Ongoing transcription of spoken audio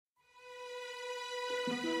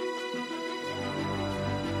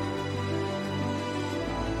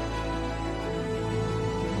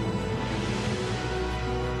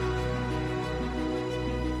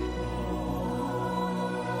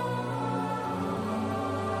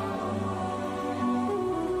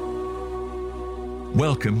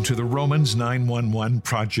Welcome to the Romans 911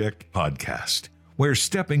 Project podcast, where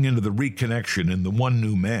stepping into the reconnection in the one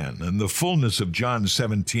new man and the fullness of John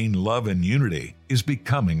 17 love and unity is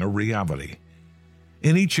becoming a reality.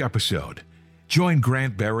 In each episode, join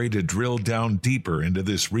Grant Berry to drill down deeper into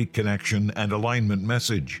this reconnection and alignment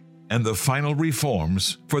message and the final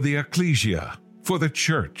reforms for the ecclesia, for the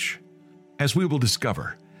church. As we will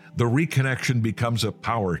discover, the reconnection becomes a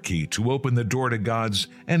power key to open the door to God's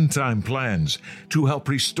end-time plans to help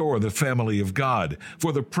restore the family of God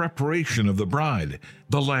for the preparation of the bride,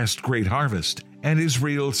 the last great harvest, and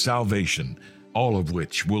Israel's salvation, all of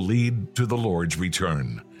which will lead to the Lord's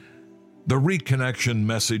return. The reconnection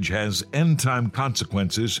message has end-time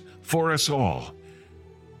consequences for us all.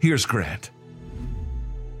 Here's Grant.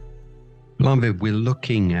 Beloved, we're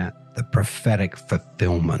looking at the prophetic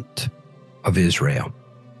fulfillment of Israel.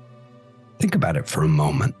 Think about it for a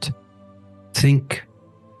moment.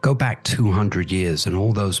 Go back 200 years and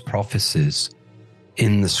all those prophecies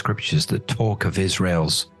in the scriptures that talk of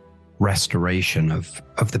Israel's restoration,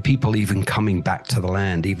 of the people even coming back to the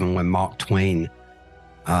land, even when Mark Twain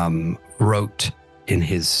wrote in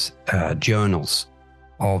his journals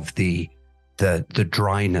of the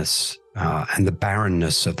dryness and the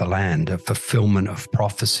barrenness of the land, a fulfillment of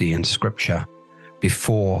prophecy in scripture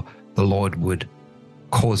before the Lord would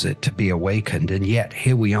cause it to be awakened. And yet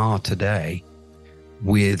here we are today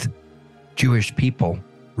with Jewish people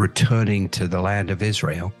returning to the land of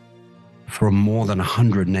Israel from more than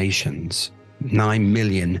 100 nations, 9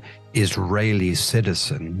 million Israeli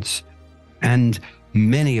citizens, and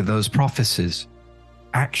many of those prophecies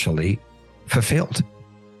actually fulfilled.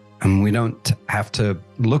 And we don't have to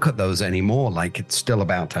look at those anymore like it's still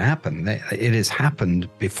about to happen. It has happened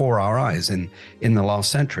before our eyes in the last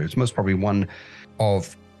century. It's most probably one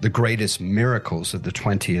of the greatest miracles of the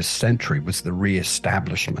 20th century was the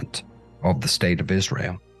reestablishment of the state of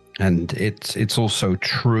Israel. And it's also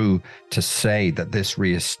true to say that this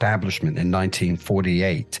reestablishment in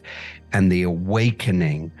 1948 and the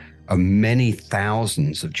awakening of many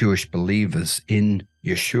thousands of Jewish believers in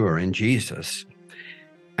Yeshua, in Jesus,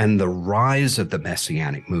 and the rise of the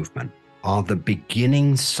Messianic movement are the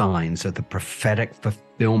beginning signs of the prophetic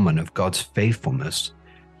fulfillment of God's faithfulness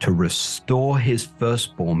to restore his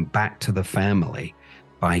firstborn back to the family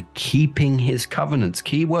by keeping his covenants.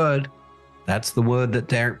 Key word, that's the word that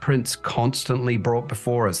Derek Prince constantly brought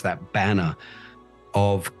before us, that banner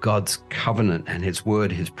of God's covenant and his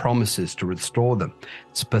word, his promises to restore them,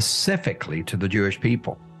 specifically to the Jewish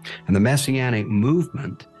people. And the Messianic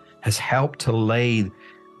movement has helped to lay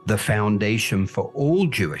the foundation for all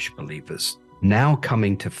Jewish believers now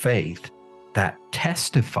coming to faith that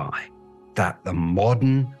testify that the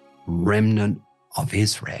modern remnant of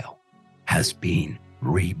Israel has been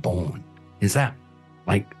reborn. Is that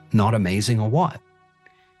not amazing or what?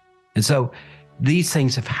 And so these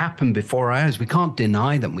things have happened before our eyes. We can't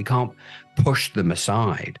deny them. We can't push them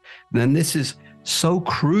aside. Then this is so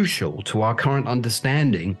crucial to our current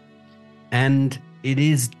understanding, and it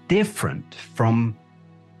is different from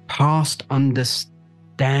past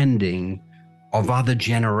understanding of other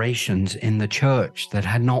generations in the church that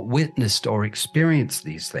had not witnessed or experienced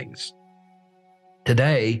these things.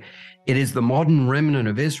 Today, it is the modern remnant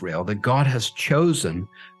of Israel that God has chosen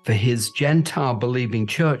for his Gentile believing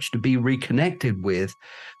church to be reconnected with,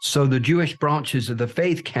 so the Jewish branches of the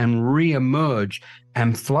faith can reemerge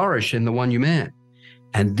and flourish in the one new man.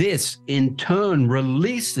 And this, in turn,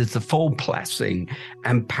 releases the full blessing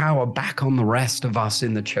and power back on the rest of us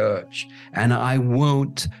in the church. And I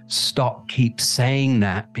won't keep saying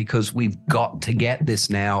that, because we've got to get this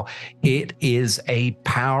now. It is a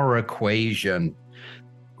power equation.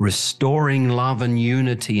 Restoring love and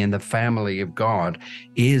unity in the family of God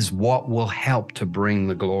is what will help to bring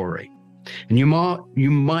the glory. And you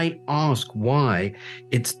might ask why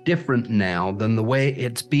it's different now than the way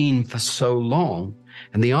it's been for so long.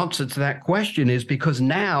 And the answer to that question is because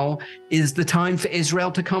now is the time for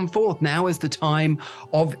Israel to come forth. Now is the time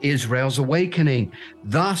of Israel's awakening.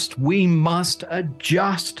 Thus, we must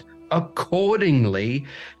adjust accordingly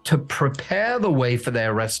to prepare the way for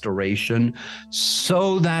their restoration,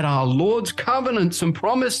 so that our Lord's covenants and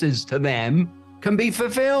promises to them can be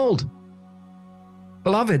fulfilled.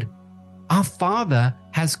 Beloved, our Father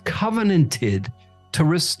has covenanted to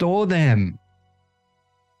restore them.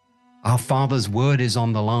 Our Father's word is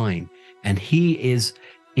on the line, and he is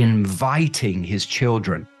inviting his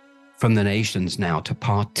children from the nations now to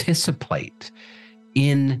participate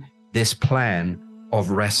in this plan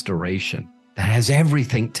of restoration that has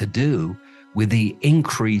everything to do with the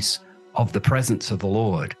increase of the presence of the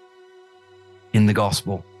Lord in the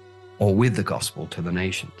gospel or with the gospel to the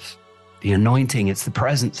nations. The anointing, it's the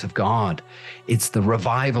presence of God. It's the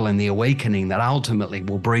revival and the awakening that ultimately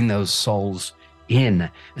will bring those souls in.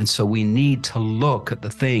 And so we need to look at the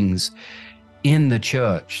things in the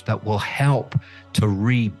church that will help to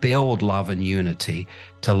rebuild love and unity,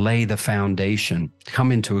 to lay the foundation,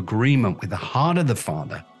 come into agreement with the heart of the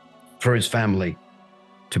Father for his family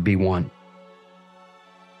to be one.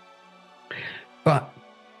 But,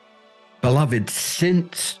 beloved,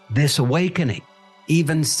 since this awakening,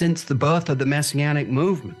 even since the birth of the Messianic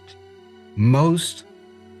movement, most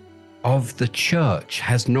of the church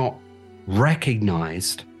has not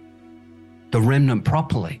recognized the remnant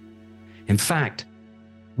properly. In fact,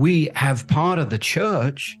 we have part of the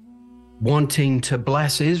church wanting to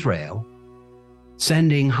bless Israel,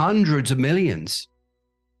 sending hundreds of millions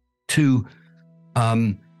to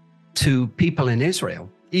people in Israel,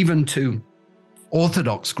 even to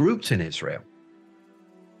Orthodox groups in Israel,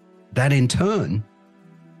 that in turn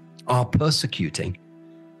are persecuting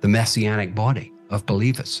the Messianic body of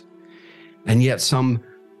believers. And yet some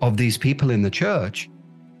of these people in the church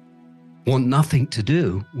want nothing to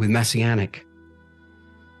do with Messianic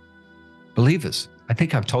believers. I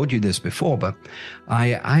think I've told you this before, but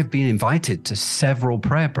I've been invited to several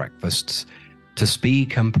prayer breakfasts to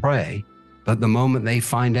speak and pray. But the moment they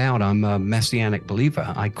find out I'm a Messianic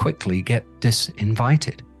believer, I quickly get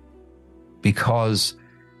disinvited because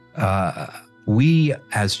we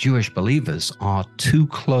as Jewish believers are too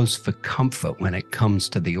close for comfort when it comes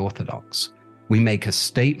to the Orthodox. We make a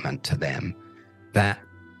statement to them that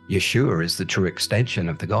Yeshua is the true extension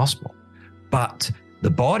of the gospel. But the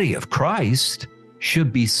body of Christ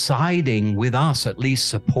should be siding with us, at least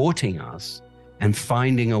supporting us, and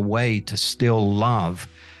finding a way to still love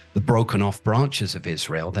the broken off branches of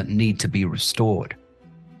Israel that need to be restored.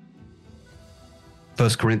 1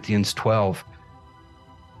 Corinthians 12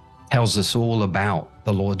 tells us all about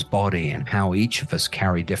the Lord's body and how each of us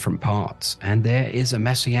carry different parts. And there is a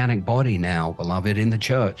Messianic body now, beloved, in the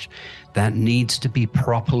church that needs to be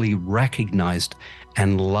properly recognized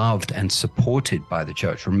and loved and supported by the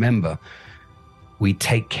church. Remember, we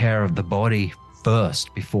take care of the body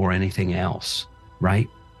first before anything else, right?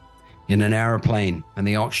 In an airplane and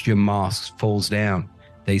the oxygen mask falls down,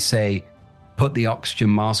 they say, put the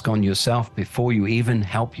oxygen mask on yourself before you even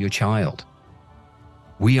help your child.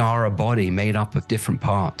 We are a body made up of different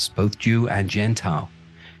parts, both Jew and Gentile,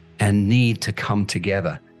 and need to come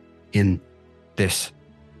together in this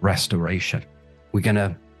restoration. We're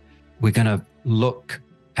gonna look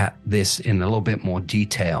at this in a little bit more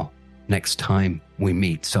detail next time we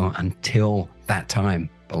meet. So until that time,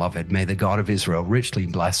 beloved, may the God of Israel richly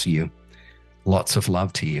bless you. Lots of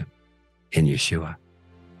love to you in Yeshua.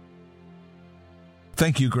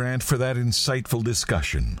 Thank you, Grant, for that insightful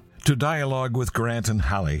discussion. To dialogue with Grant and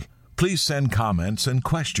Hallie, please send comments and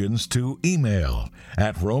questions to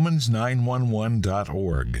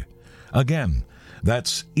email@romans911.org. Again,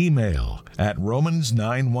 that's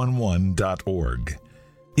email@romans911.org.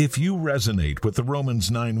 If you resonate with the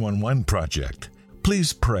Romans 911 Project,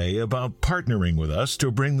 please pray about partnering with us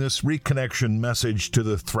to bring this reconnection message to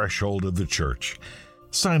the threshold of the church.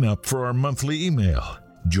 Sign up for our monthly email.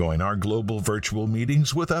 Join our global virtual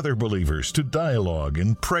meetings with other believers to dialogue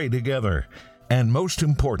and pray together. And most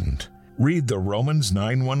important, read the Romans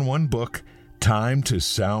 911 book, Time to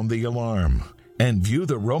Sound the Alarm, and view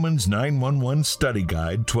the Romans 911 Study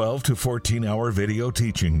Guide 12 to 14-hour video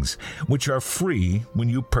teachings, which are free when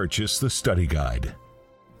you purchase the study guide.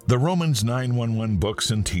 The Romans 911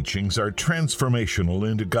 books and teachings are transformational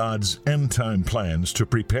into God's end-time plans to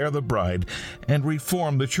prepare the bride and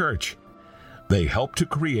reform the church. They help to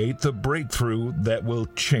create the breakthrough that will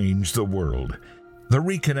change the world. The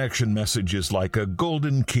reconnection message is like a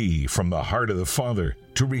golden key from the heart of the Father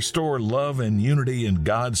to restore love and unity in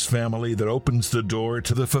God's family that opens the door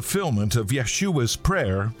to the fulfillment of Yeshua's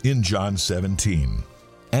prayer in John 17.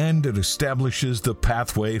 And it establishes the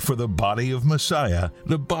pathway for the body of Messiah,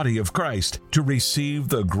 the body of Christ, to receive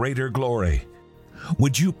the greater glory.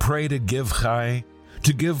 Would you pray to give chai,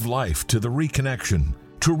 to give life to the reconnection,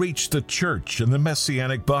 to reach the church and the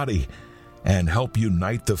Messianic body, and help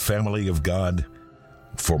unite the family of God?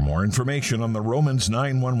 For more information on the Romans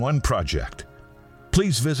 911 Project,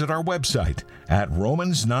 please visit our website at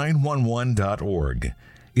romans911.org.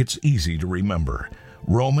 It's easy to remember,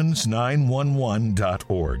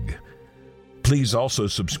 romans911.org. Please Please also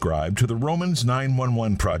subscribe to the Romans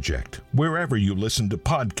 911 Project, wherever you listen to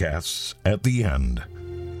podcasts at the end.